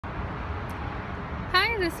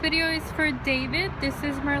this video is for David. This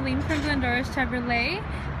is Marlene from Glendora Chevrolet.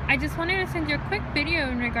 I just wanted to send you a quick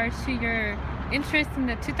video in regards to your interest in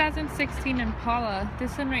the 2016 Impala.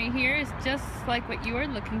 This one right here is just like what you were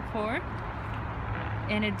looking for.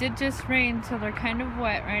 And it did just rain, so they're kind of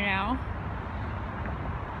wet right now.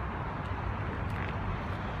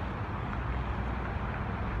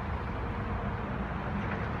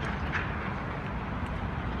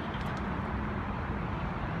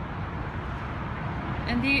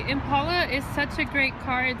 And the Impala is such a great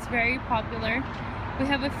car. It's very popular. We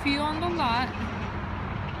have a few on the lot.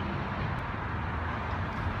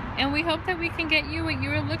 And we hope that we can get you what you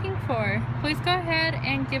were looking for. Please go ahead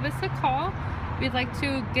and give us a call. We'd like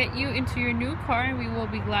to get you into your new car, and we will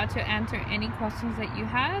be glad to answer any questions that you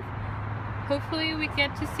have. Hopefully we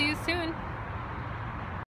get to see you soon.